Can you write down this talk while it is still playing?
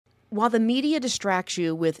While the media distracts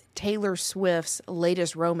you with Taylor Swift's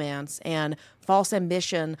latest romance and false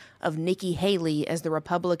ambition of Nikki Haley as the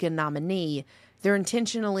Republican nominee, they're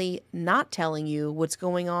intentionally not telling you what's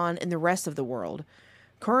going on in the rest of the world.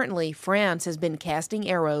 Currently, France has been casting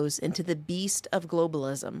arrows into the beast of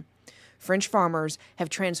globalism. French farmers have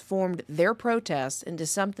transformed their protests into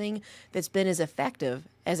something that's been as effective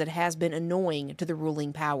as it has been annoying to the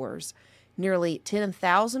ruling powers. Nearly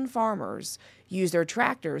 10,000 farmers used their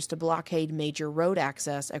tractors to blockade major road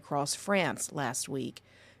access across France last week.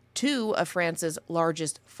 Two of France's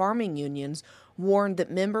largest farming unions warned that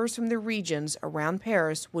members from the regions around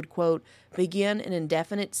Paris would, quote, begin an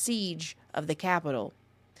indefinite siege of the capital.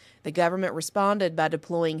 The government responded by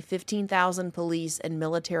deploying 15,000 police and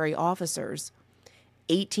military officers.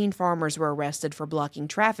 18 farmers were arrested for blocking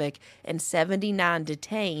traffic and 79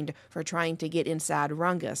 detained for trying to get inside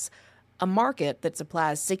Rungus, a market that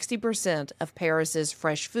supplies 60% of Paris's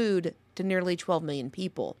fresh food to nearly 12 million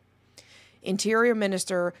people. Interior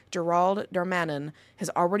Minister Gerald Darmanin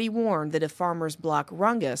has already warned that if farmers block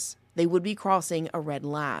Rungus, they would be crossing a red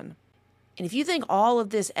line. And if you think all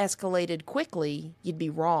of this escalated quickly, you'd be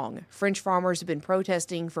wrong. French farmers have been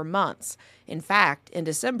protesting for months. In fact, in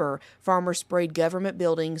December, farmers sprayed government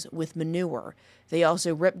buildings with manure. They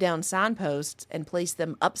also ripped down signposts and placed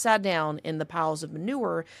them upside down in the piles of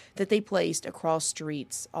manure that they placed across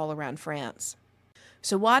streets all around France.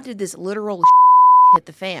 So why did this literal hit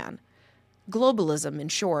the fan? Globalism, in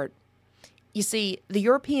short. You see, the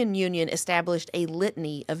European Union established a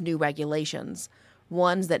litany of new regulations,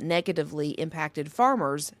 ones that negatively impacted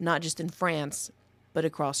farmers, not just in France, but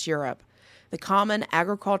across Europe. The Common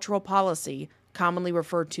Agricultural Policy, commonly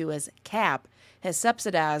referred to as CAP, has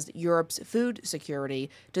subsidized Europe's food security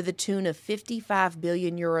to the tune of 55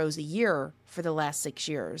 billion euros a year for the last 6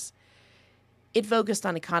 years. It focused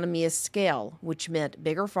on economy of scale, which meant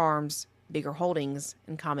bigger farms, bigger holdings,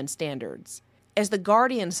 and common standards. As The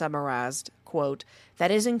Guardian summarized, quote, that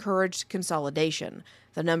has encouraged consolidation.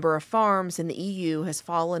 The number of farms in the EU has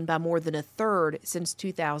fallen by more than a third since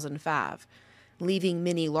 2005, leaving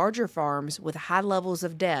many larger farms with high levels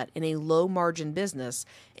of debt in a low-margin business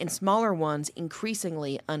and smaller ones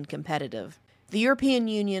increasingly uncompetitive. The European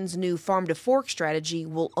Union's new farm-to-fork strategy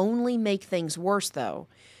will only make things worse, though.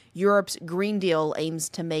 Europe's Green Deal aims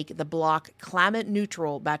to make the bloc climate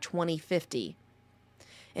neutral by 2050.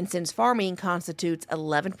 And since farming constitutes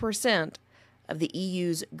 11% of the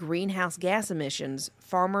EU's greenhouse gas emissions,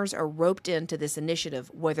 farmers are roped into this initiative,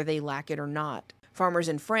 whether they like it or not. Farmers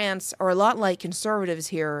in France are a lot like conservatives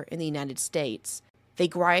here in the United States. They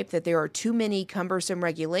gripe that there are too many cumbersome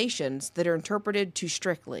regulations that are interpreted too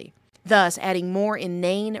strictly. Thus, adding more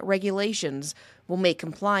inane regulations will make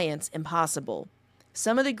compliance impossible.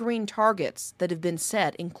 Some of the green targets that have been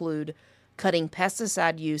set include cutting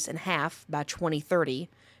pesticide use in half by 2030,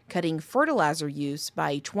 cutting fertilizer use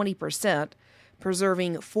by 20%,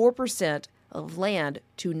 preserving 4% of land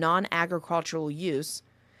to non-agricultural use,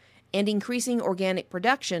 and increasing organic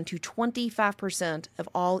production to 25% of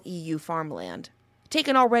all EU farmland. Take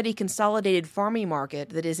an already consolidated farming market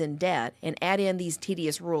that is in debt and add in these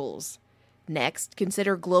tedious rules. Next,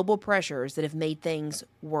 consider global pressures that have made things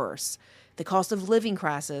worse. The cost of living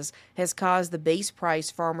crisis has caused the base price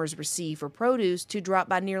farmers receive for produce to drop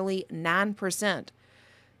by nearly 9%.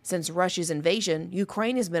 Since Russia's invasion,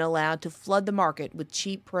 Ukraine has been allowed to flood the market with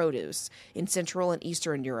cheap produce in Central and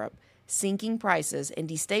Eastern Europe, sinking prices and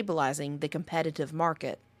destabilizing the competitive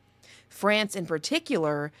market. France, in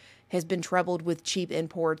particular, has been troubled with cheap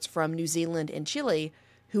imports from New Zealand and Chile,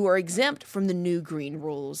 who are exempt from the new green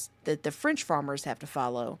rules that the French farmers have to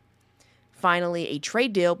follow. Finally, a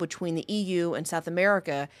trade deal between the EU and South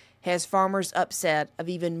America has farmers upset of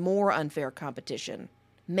even more unfair competition,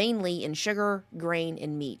 mainly in sugar, grain,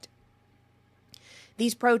 and meat.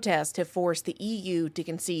 These protests have forced the EU to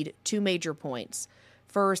concede two major points.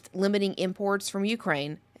 First, limiting imports from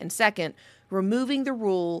Ukraine, and second, removing the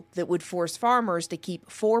rule that would force farmers to keep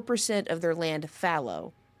 4% of their land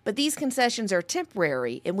fallow. But these concessions are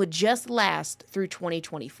temporary and would just last through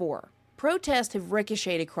 2024. Protests have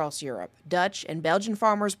ricocheted across Europe. Dutch and Belgian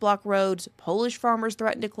farmers blocked roads, Polish farmers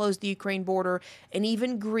threatened to close the Ukraine border, and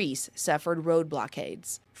even Greece suffered road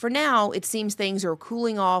blockades. For now, it seems things are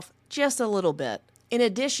cooling off just a little bit. In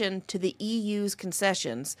addition to the EU's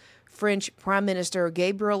concessions, French Prime Minister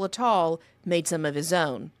Gabriel Attal made some of his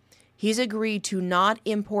own. He's agreed to not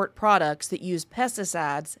import products that use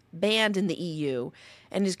pesticides banned in the EU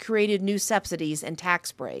and has created new subsidies and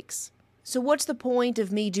tax breaks. So what's the point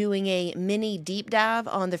of me doing a mini deep dive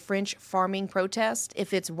on the French farming protest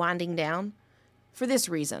if it's winding down? For this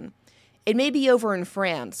reason, It may be over in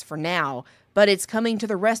France for now, but it's coming to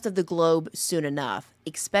the rest of the globe soon enough,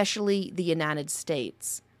 especially the United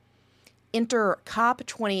States. Enter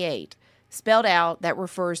COP28. Spelled out, that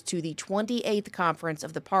refers to the 28th Conference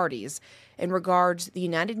of the Parties and regards the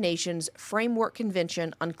United Nations Framework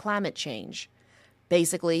Convention on Climate Change.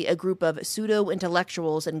 Basically, a group of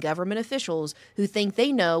pseudo-intellectuals and government officials who think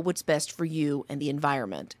they know what's best for you and the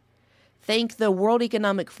environment. Think the World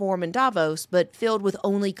Economic Forum in Davos, but filled with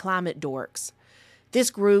only climate dorks. This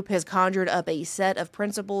group has conjured up a set of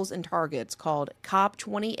principles and targets called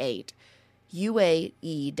COP28,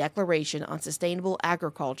 UAE Declaration on Sustainable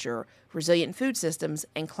Agriculture, Resilient Food Systems,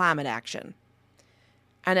 and Climate Action.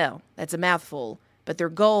 I know, that's a mouthful, but their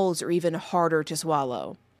goals are even harder to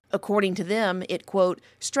swallow. According to them, it, quote,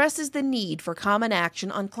 stresses the need for common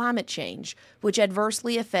action on climate change, which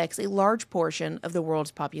adversely affects a large portion of the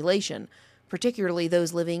world's population, particularly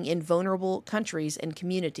those living in vulnerable countries and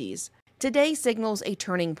communities. Today signals a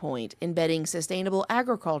turning point, embedding sustainable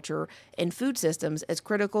agriculture and food systems as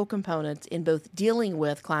critical components in both dealing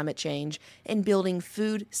with climate change and building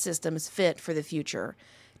food systems fit for the future.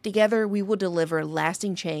 Together, we will deliver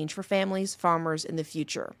lasting change for families, farmers, in the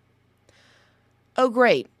future. Oh,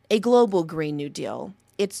 great, a global Green New Deal.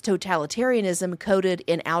 It's totalitarianism coded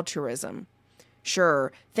in altruism.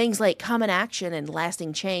 Sure, things like common action and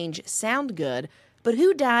lasting change sound good, but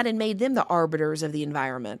who died and made them the arbiters of the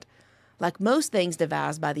environment? Like most things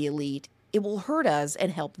devised by the elite, it will hurt us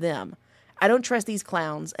and help them. I don't trust these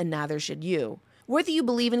clowns, and neither should you. Whether you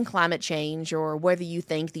believe in climate change or whether you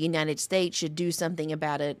think the United States should do something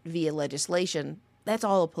about it via legislation, that's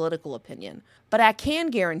all a political opinion. But I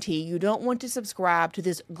can guarantee you don't want to subscribe to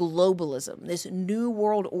this globalism, this new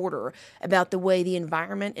world order about the way the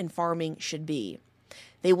environment and farming should be.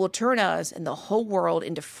 They will turn us and the whole world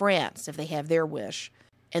into France if they have their wish.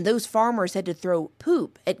 And those farmers had to throw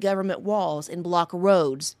poop at government walls and block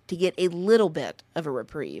roads to get a little bit of a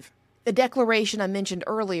reprieve. The declaration I mentioned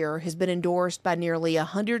earlier has been endorsed by nearly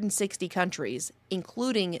 160 countries,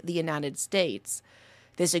 including the United States.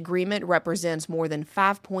 This agreement represents more than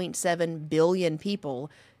 5.7 billion people,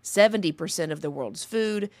 70% of the world's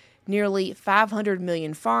food, nearly 500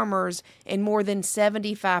 million farmers, and more than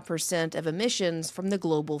 75% of emissions from the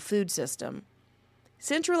global food system.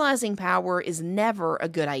 Centralizing power is never a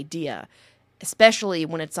good idea, especially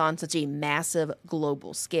when it's on such a massive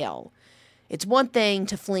global scale. It's one thing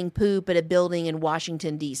to fling poop at a building in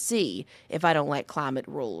Washington, D.C. if I don't like climate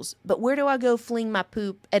rules, but where do I go fling my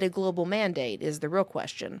poop at a global mandate is the real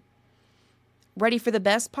question. Ready for the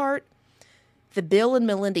best part? The Bill and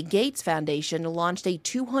Melinda Gates Foundation launched a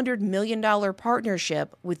 $200 million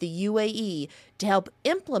partnership with the UAE to help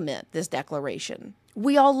implement this declaration.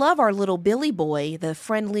 We all love our little Billy boy, the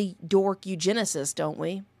friendly dork eugenicist, don't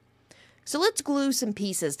we? So let's glue some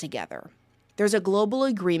pieces together. There's a global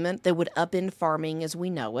agreement that would upend farming as we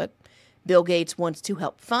know it. Bill Gates wants to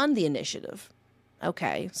help fund the initiative.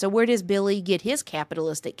 Okay, so where does Billy get his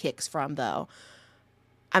capitalistic kicks from, though?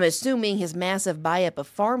 I'm assuming his massive buy-up of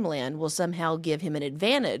farmland will somehow give him an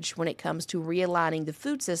advantage when it comes to realigning the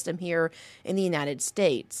food system here in the United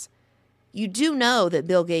States. You do know that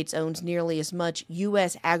Bill Gates owns nearly as much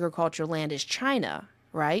U.S. agriculture land as China,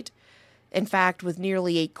 right? In fact, with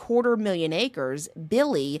nearly 250,000 acres,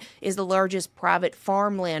 Billy is the largest private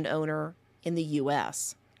farmland owner in the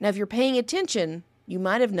U.S. Now, if you're paying attention, you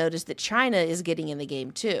might have noticed that China is getting in the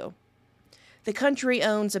game too. The country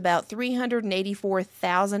owns about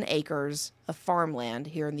 384,000 acres of farmland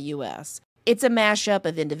here in the U.S. It's a mashup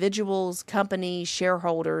of individuals, companies,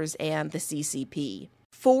 shareholders, and the CCP.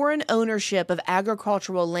 Foreign ownership of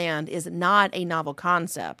agricultural land is not a novel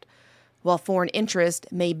concept. While foreign interest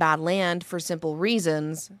may buy land for simple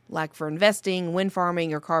reasons, like for investing, wind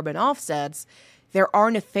farming, or carbon offsets, there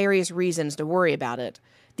are nefarious reasons to worry about it.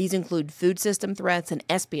 These include food system threats and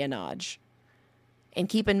espionage. And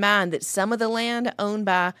keep in mind that some of the land owned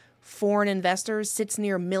by foreign investors sits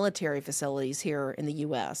near military facilities here in the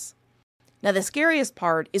U.S. Now, the scariest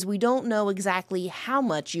part is we don't know exactly how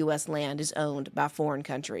much U.S. land is owned by foreign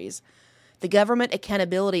countries. The Government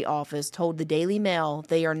Accountability Office told the Daily Mail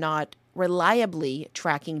they are not reliably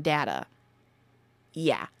tracking data.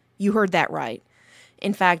 Yeah, you heard that right.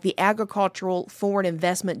 In fact, the Agricultural Foreign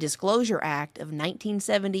Investment Disclosure Act of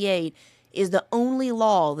 1978 is the only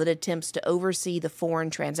law that attempts to oversee the foreign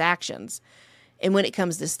transactions. And when it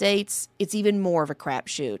comes to states, it's even more of a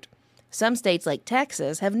crapshoot. Some states like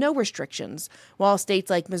Texas have no restrictions, while states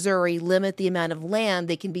like Missouri limit the amount of land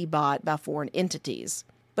that can be bought by foreign entities.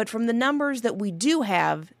 But from the numbers that we do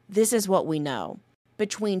have, this is what we know.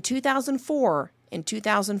 Between 2004 and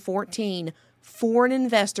 2014, foreign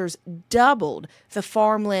investors doubled the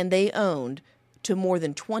farmland they owned to more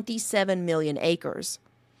than 27 million acres.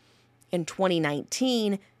 In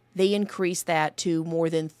 2019, they increased that to more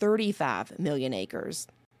than 35 million acres.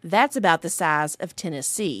 That's about the size of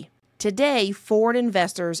Tennessee. Today, foreign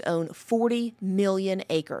investors own 40 million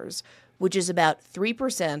acres, which is about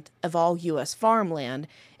 3% of all U.S. farmland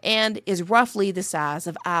and is roughly the size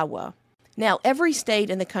of Iowa. Now, every state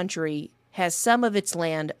in the country has some of its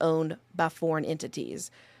land owned by foreign entities.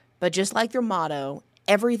 But just like their motto,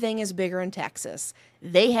 everything is bigger in Texas.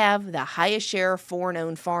 They have the highest share of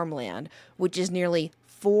foreign-owned farmland, which is nearly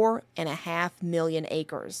 4.5 million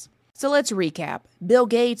acres. So let's recap. Bill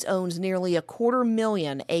Gates owns nearly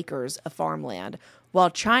 250,000 acres of farmland, while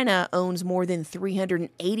China owns more than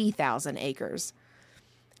 380,000 acres.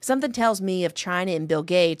 Something tells me if China and Bill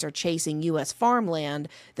Gates are chasing U.S. farmland,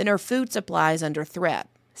 then our food supply is under threat.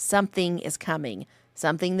 Something is coming,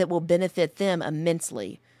 something that will benefit them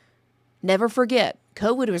immensely. Never forget,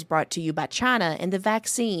 COVID was brought to you by China and the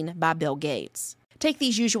vaccine by Bill Gates. Take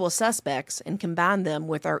these usual suspects and combine them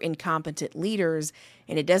with our incompetent leaders,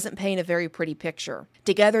 and it doesn't paint a very pretty picture.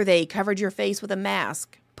 Together, they covered your face with a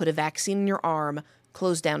mask, put a vaccine in your arm,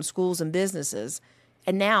 closed down schools and businesses,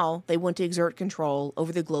 and now they want to exert control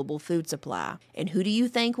over the global food supply. And who do you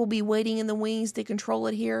think will be waiting in the wings to control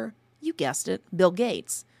it here? You guessed it, Bill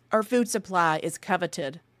Gates. Our food supply is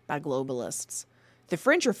coveted by globalists. The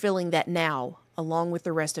French are filling that now, along with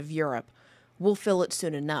the rest of Europe. We'll fill it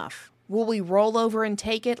soon enough. Will we roll over and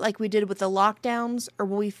take it like we did with the lockdowns, or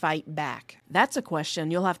will we fight back? That's a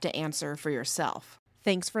question you'll have to answer for yourself.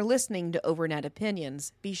 Thanks for listening to Overnight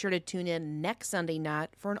Opinions. Be sure to tune in next Sunday night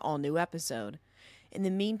for an all-new episode. In the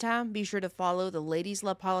meantime, be sure to follow the Ladies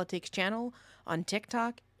Love Politics channel on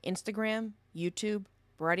TikTok, Instagram, YouTube,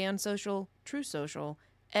 Brighteon Social, True Social,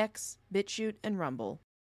 X, BitChute, and Rumble.